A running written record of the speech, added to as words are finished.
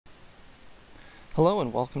Hello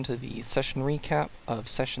and welcome to the session recap of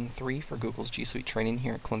Session 3 for Google's G Suite training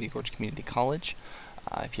here at Columbia Gorge Community College.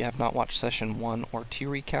 If you have not watched Session 1 or 2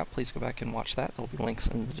 recap, please go back and watch that. There will be links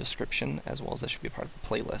in the description, as well as that should be a part of the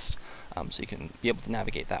playlist, so you can be able to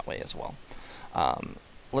navigate that way as well.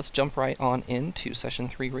 Let's jump right on into Session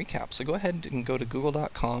 3 recap. So go ahead and go to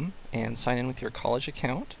google.com and sign in with your college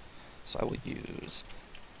account. So I will use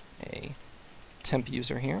a temp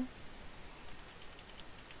user here.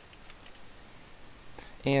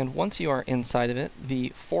 And once you are inside of it, the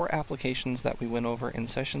 4 applications that we went over in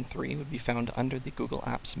Session 3 would be found under the Google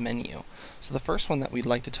Apps menu. So the first one that we'd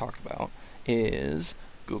like to talk about is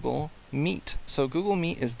Google Meet. So Google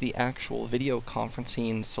Meet is the actual video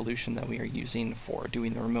conferencing solution that we are using for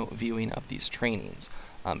doing the remote viewing of these trainings.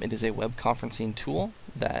 It is a web conferencing tool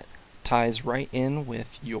that ties right in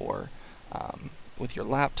with your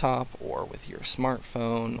laptop or with your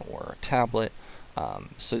smartphone or tablet.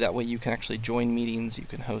 So that way you can actually join meetings, you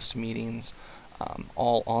can host meetings,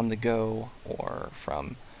 all on the go or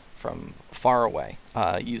from far away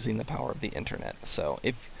using the power of the internet. So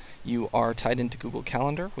if you are tied into Google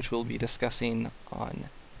Calendar, which we'll be discussing on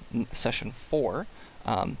Session 4,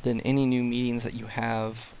 then any new meetings that you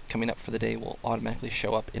have coming up for the day will automatically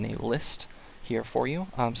show up in a list here for you.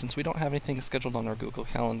 Since we don't have anything scheduled on our Google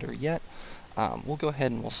Calendar yet, we'll go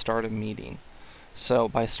ahead and we'll start a meeting. So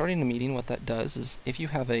by starting a meeting, what that does is if you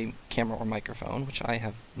have a camera or microphone, which I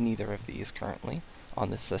have neither of these currently on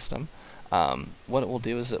this system, what it will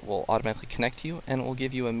do is it will automatically connect you and it will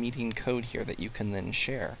give you a meeting code here that you can then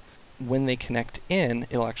share. When they connect in,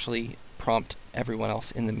 it'll actually prompt everyone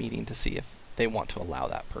else in the meeting to see if they want to allow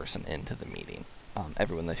that person into the meeting,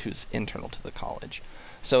 everyone who's internal to the college.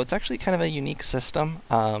 So it's actually kind of a unique system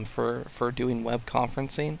for doing web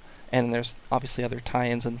conferencing, and there's obviously other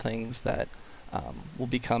tie-ins and things that will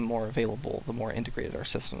become more available the more integrated our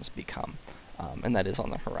systems become, and that is on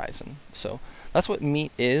the horizon. So that's what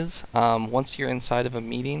Meet is. Once you're inside of a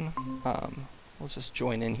meeting, let's just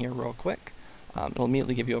join in here real quick. It'll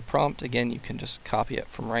immediately give you a prompt. Again, you can just copy it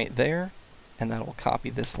from right there, and that will copy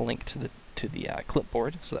this link to the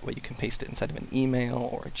clipboard, so that way you can paste it inside of an email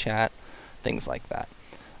or a chat, things like that.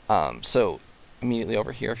 So immediately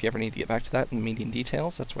over here, if you ever need to get back to that in the meeting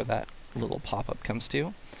details, that's where that little pop-up comes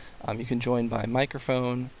to. You can join by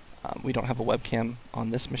microphone. We don't have a webcam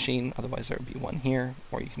on this machine, otherwise there would be one here,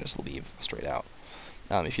 or you can just leave straight out.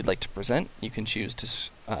 If you'd like to present, you can choose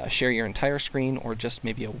to share your entire screen or just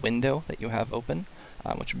maybe a window that you have open,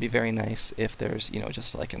 which would be very nice if there's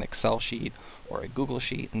just like an Excel sheet or a Google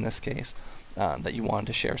sheet in this case that you wanted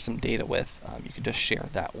to share some data with. You can just share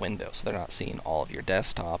that window so they're not seeing all of your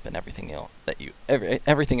desktop and everything else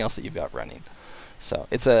everything else that you've got running. So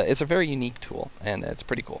it's a very unique tool, and it's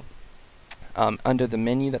pretty cool. Under the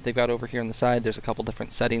menu that they've got over here on the side, there's a couple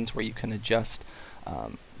different settings where you can adjust,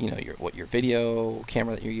 your video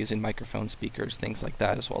camera that you're using, microphone, speakers, things like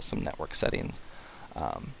that, as well as some network settings.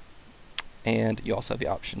 And you also have the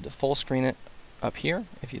option to full screen it up here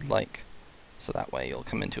if you'd like, so that way you'll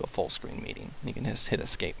come into a full screen meeting. You can just hit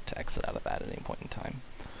escape to exit out of that at any point in time.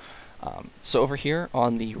 So over here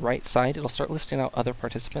on the right side, it'll start listing out other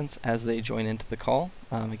participants as they join into the call.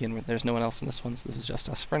 Again, there's no one else in this one, so this is just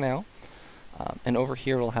us for now. And over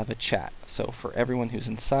here we'll have a chat. So for everyone who's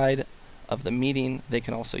inside of the meeting, they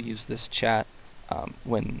can also use this chat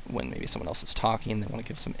when maybe someone else is talking, they want to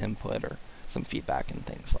give some input or some feedback and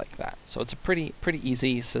things like that. So it's a pretty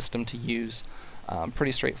easy system to use,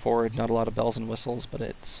 pretty straightforward, not a lot of bells and whistles, but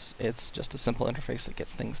it's just a simple interface that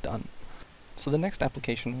gets things done. So the next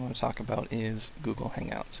application we want to talk about is Google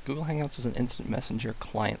Hangouts. Google Hangouts is an instant messenger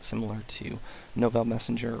client similar to Novell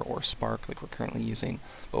Messenger or Spark like we're currently using,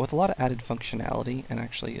 but with a lot of added functionality and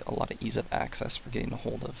actually a lot of ease of access for getting a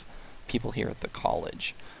hold of people here at the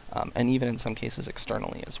college, and even in some cases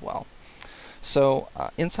externally as well. So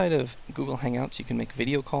inside of Google Hangouts you can make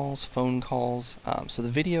video calls, phone calls. So the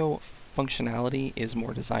video functionality is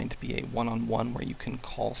more designed to be a one-on-one where you can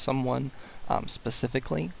call someone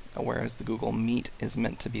specifically, whereas the Google Meet is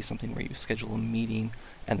meant to be something where you schedule a meeting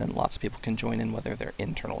and then lots of people can join in, whether they're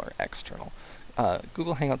internal or external.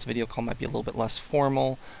 Google Hangouts video call might be a little bit less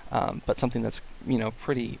formal, but something that's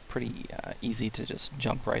pretty easy to just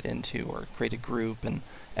jump right into or create a group, and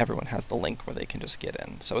everyone has the link where they can just get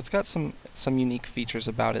in. So it's got some unique features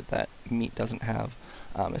about it that Meet doesn't have.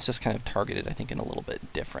 It's just kind of targeted, I think, in a little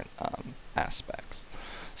bit different aspects.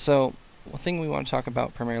 So one thing we want to talk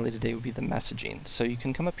about primarily today would be the messaging. So you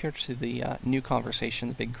can come up here to the new conversation,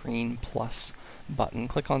 the big green plus button,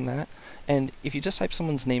 click on that, and if you just type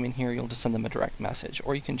someone's name in here, you'll just send them a direct message,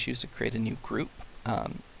 or you can choose to create a new group.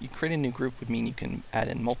 You create a new group would mean you can add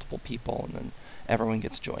in multiple people, and then everyone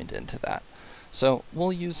gets joined into that. So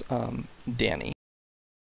we'll use Danny.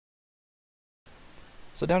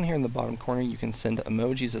 So down here in the bottom corner you can send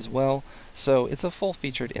emojis as well. So it's a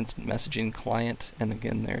full-featured instant messaging client, and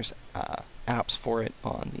again there's apps for it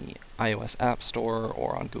on the iOS App Store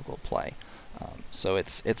or on Google Play. So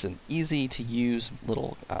it's an easy-to-use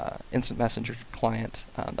little instant messenger client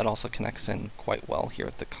that also connects in quite well here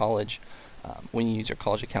at the college. When you use your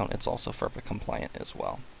college account, it's also FERPA compliant as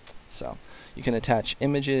well. So you can attach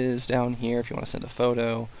images down here if you want to send a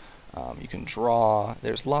photo. You can draw.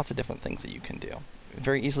 There's lots of different things that you can do.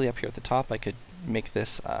 Very easily up here at the top, I could make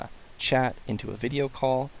this chat into a video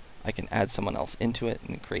call. I can add someone else into it,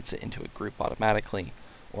 and it creates it into a group automatically.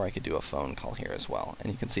 Or I could do a phone call here as well. And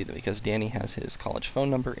you can see that because Danny has his college phone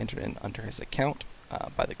number entered in under his account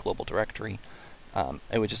by the global directory,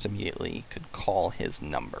 it would just immediately could call his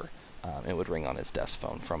number. It would ring on his desk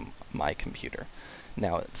phone from my computer.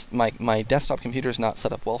 Now, it's my desktop computer is not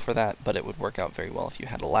set up well for that, but it would work out very well if you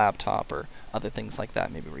had a laptop or other things like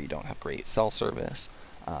that, maybe where you don't have great cell service,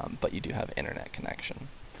 but you do have internet connection.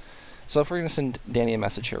 So if we're going to send Danny a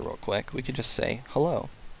message here real quick, we could just say hello.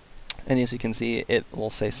 And as you can see, it will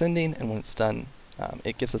say sending, and when it's done,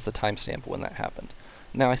 it gives us a timestamp when that happened.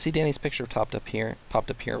 Now I see Danny's picture popped up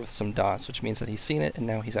here with some dots, which means that he's seen it, and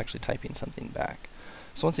now he's actually typing something back.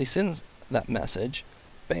 So once he sends that message,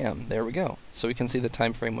 bam, there we go. So we can see the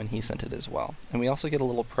time frame when he sent it as well. And we also get a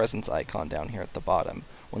little presence icon down here at the bottom.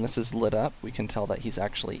 When this is lit up, we can tell that he's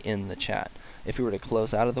actually in the chat. If he were to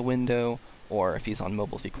close out of the window, or if he's on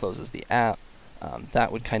mobile, if he closes the app,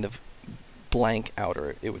 that would kind of blank out,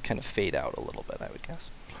 or it would kind of fade out a little bit, I would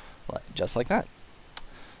guess. Just like that.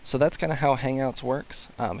 So that's kind of how Hangouts works.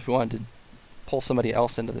 If we wanted to pull somebody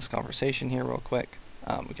else into this conversation here real quick,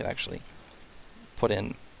 we could actually put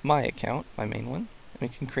in my account, my main one, and we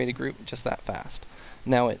can create a group just that fast.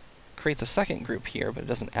 Now it creates a second group here, but it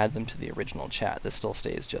doesn't add them to the original chat. This still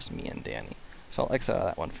stays just me and Danny. So I'll exit out of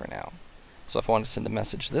that one for now. So if I want to send a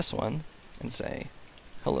message to this one and say,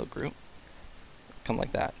 hello group, come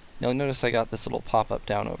like that. Now you'll notice I got this little pop-up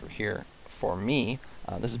down over here for me.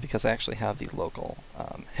 This is because I actually have the local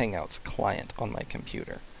Hangouts client on my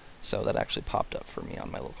computer. So that actually popped up for me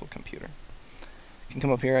on my local computer. I can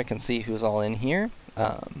come up here, I can see who's all in here,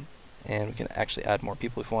 and we can actually add more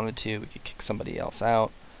people if we wanted to. We could kick somebody else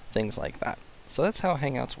out, things like that. So that's how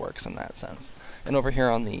Hangouts works in that sense. And over here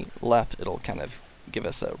on the left, it'll kind of give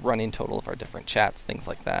us a running total of our different chats, things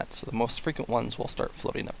like that. So the most frequent ones will start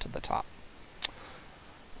floating up to the top.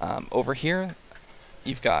 Over here,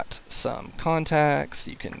 you've got some contacts.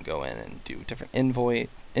 You can go in and do different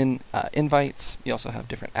invites. You also have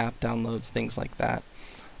different app downloads, things like that.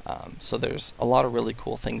 So there's a lot of really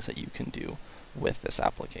cool things that you can do with this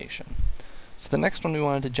application. So the next one we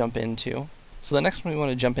wanted to jump into,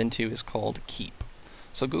 is called Keep.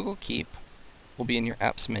 So Google Keep will be in your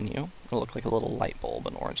apps menu. It'll look like a little light bulb,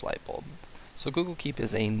 an orange light bulb. So Google Keep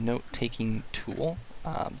is a note-taking tool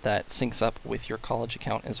that syncs up with your college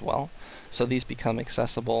account as well. So these become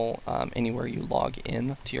accessible anywhere you log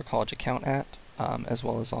in to your college account at, as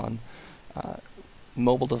well as on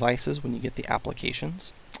mobile devices when you get the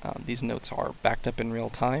applications. These notes are backed up in real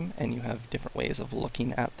time, and you have different ways of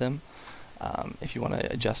looking at them. If you want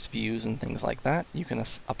to adjust views and things like that, you can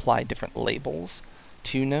apply different labels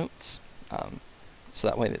to notes. So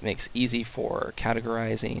that way it makes easy for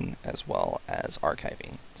categorizing as well as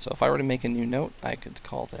archiving. So if I were to make a new note, I could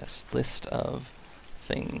call this list of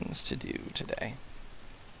things to do today.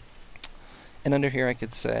 And under here I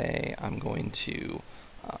could say I'm going to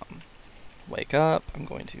wake up, I'm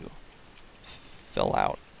going to fill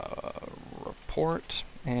out a report,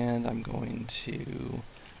 and I'm going to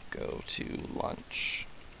go to lunch.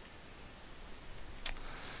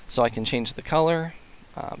 So I can change the color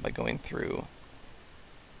by going through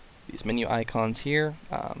these menu icons here,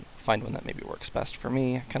 find one that maybe works best for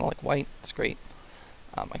me. Kind of like white, it's great.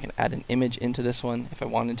 I can add an image into this one if I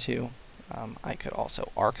wanted to. I could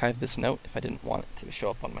also archive this note if I didn't want it to show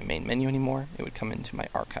up on my main menu anymore. It would come into my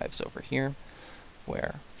archives over here,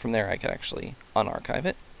 where from there I could actually unarchive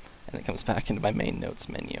it, and it comes back into my main notes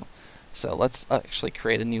menu. So let's actually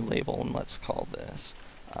create a new label, and let's call this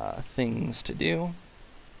things to do.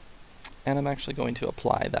 And I'm actually going to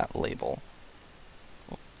apply that label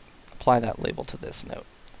to this note.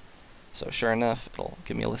 So sure enough, it'll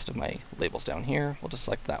give me a list of my labels down here. We'll just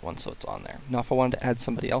select that one so it's on there. Now if I wanted to add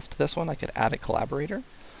somebody else to this one, I could add a collaborator.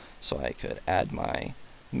 So I could add my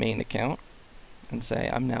main account and say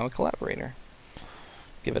I'm now a collaborator.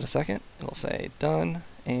 Give it a second, it'll say done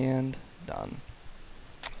and done.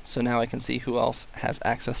 So now I can see who else has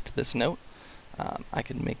access to this note. I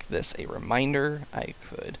could make this a reminder. I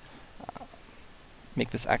could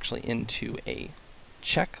make this actually into a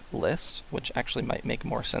checklist, which actually might make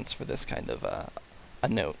more sense for this kind of a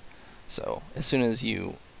note. So as soon as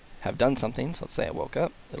you have done something, so let's say I woke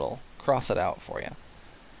up, it'll cross it out for you,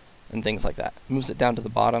 and things like that. Moves it down to the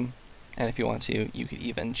bottom, and if you want to, you could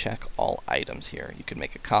even check all items here. You could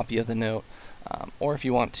make a copy of the note, or if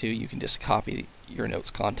you want to, you can just copy your note's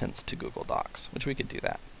contents to Google Docs, which we could do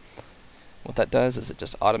that. What that does is it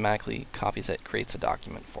just automatically copies it, creates a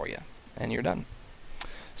document for you, and you're done.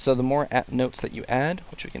 So the more notes that you add,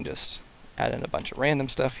 which we can just add in a bunch of random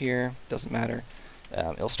stuff here, doesn't matter,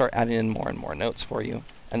 it'll start adding in more and more notes for you.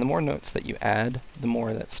 And the more notes that you add, the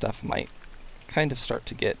more that stuff might kind of start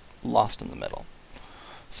to get lost in the middle.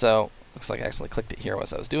 So looks like I accidentally clicked it here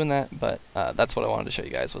as I was doing that, but that's what I wanted to show you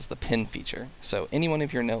guys, was the pin feature. So any one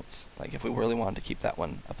of your notes, like if we really wanted to keep that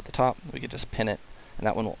one up at the top, we could just pin it, and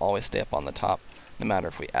that one will always stay up on the top, no matter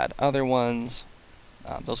if we add other ones.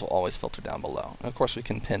 Those will always filter down below. And of course we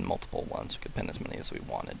can pin multiple ones. We could pin as many as we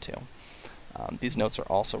wanted to. These notes are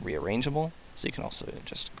also rearrangeable, so you can also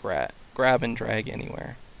just grab and drag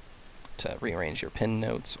anywhere to rearrange your pinned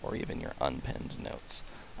notes or even your unpinned notes.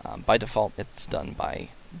 By default, it's done by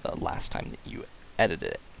the last time that you edited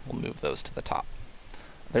it. We'll move those to the top.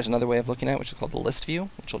 There's another way of looking at it, which is called the list view,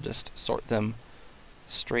 which will just sort them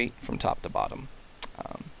straight from top to bottom.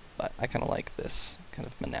 But I kind of like this kind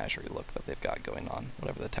of menagerie look that they've got going on,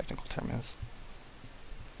 whatever the technical term is.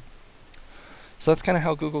 So that's kind of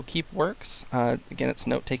how Google Keep works. Again, it's a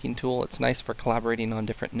note-taking tool. It's nice for collaborating on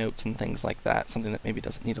different notes and things like that, something that maybe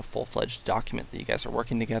doesn't need a full-fledged document that you guys are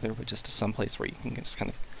working together, but just some place where you can just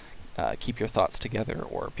kind of keep your thoughts together,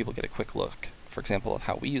 or people get a quick look, for example, of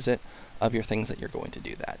how we use it, of your things that you're going to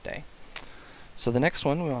do that day. So the next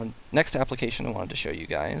application I wanted to show you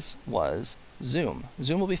guys was Zoom.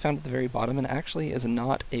 Zoom will be found at the very bottom, and actually is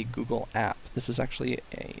not a Google app. This is actually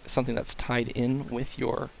something that's tied in with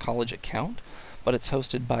your college account, but it's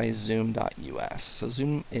hosted by Zoom.us. So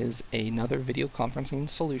Zoom is another video conferencing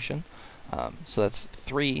solution. So that's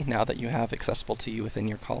 3 now that you have accessible to you within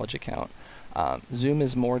your college account. Zoom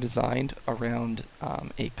is more designed around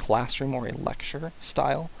a classroom or a lecture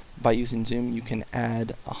style. By using Zoom, you can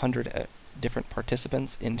add 100 different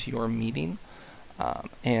participants into your meeting,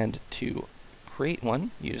 and to create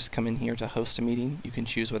one, you just come in here to host a meeting. You can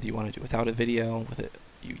choose whether you want to do without a video,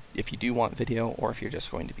 if you do want video, or if you're just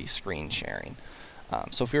going to be screen sharing.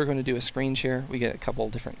 So if we were going to do a screen share, we get a couple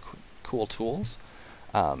different cool tools.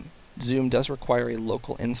 Zoom does require a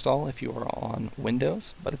local install if you are on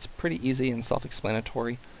Windows, but it's pretty easy and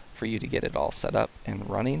self-explanatory for you to get it all set up and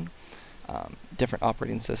running. Different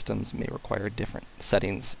operating systems may require different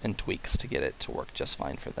settings and tweaks to get it to work just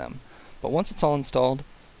fine for them. But once it's all installed,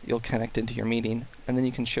 you'll connect into your meeting, and then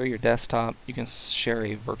you can share your desktop. You can share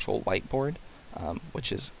a virtual whiteboard,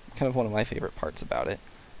 which is kind of one of my favorite parts about it.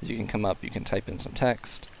 Is you can come up, you can type in some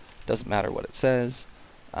text, doesn't matter what it says,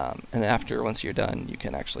 and once you're done, you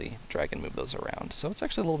can actually drag and move those around. So it's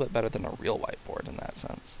actually a little bit better than a real whiteboard in that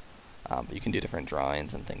sense. But you can do different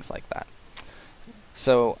drawings and things like that.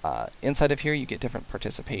 So inside of here, you get different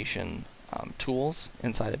participation tools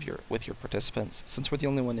inside of with your participants. Since we're the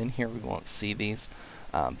only one in here, we won't see these.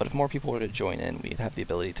 But if more people were to join in, we'd have the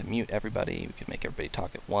ability to mute everybody. We could make everybody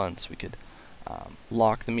talk at once. We could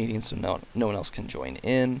lock the meeting so no one else can join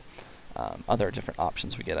in. Other different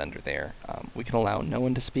options we get under there. We can allow no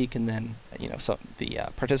one to speak, and then so the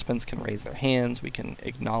participants can raise their hands. We can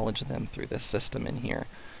acknowledge them through this system in here,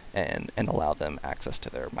 and allow them access to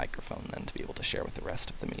their microphone then to be able to share with the rest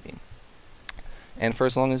of the meeting. And for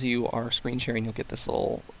as long as you are screen sharing, you'll get this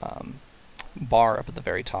little bar up at the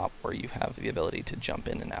very top where you have the ability to jump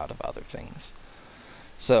in and out of other things.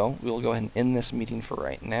 So we will go ahead and end this meeting for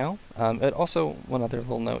right now. But also, one other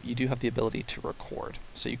little note, you do have the ability to record.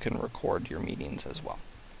 So you can record your meetings as well.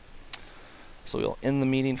 So we'll end the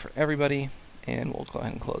meeting for everybody, and we'll go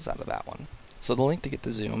ahead and close out of that one. So the link to get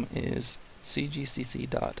to Zoom is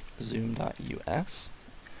cgcc.zoom.us,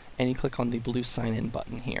 and you click on the blue sign in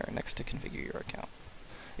button here next to configure your account.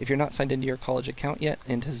 If you're not signed into your college account yet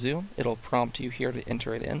into Zoom, it'll prompt you here to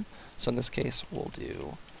enter it in. So in this case, we'll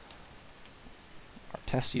do our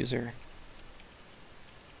test user,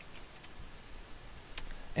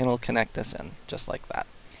 and it'll connect us in just like that.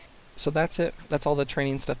 So that's it. That's all the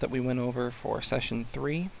training stuff that we went over for session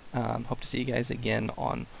 3. Hope to see you guys again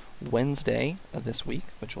on Wednesday of this week,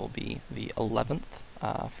 which will be the 11th,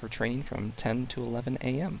 for training from 10 to 11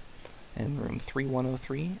 a.m. in room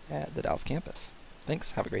 3103 at the Dallas campus.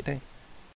 Thanks. Have a great day.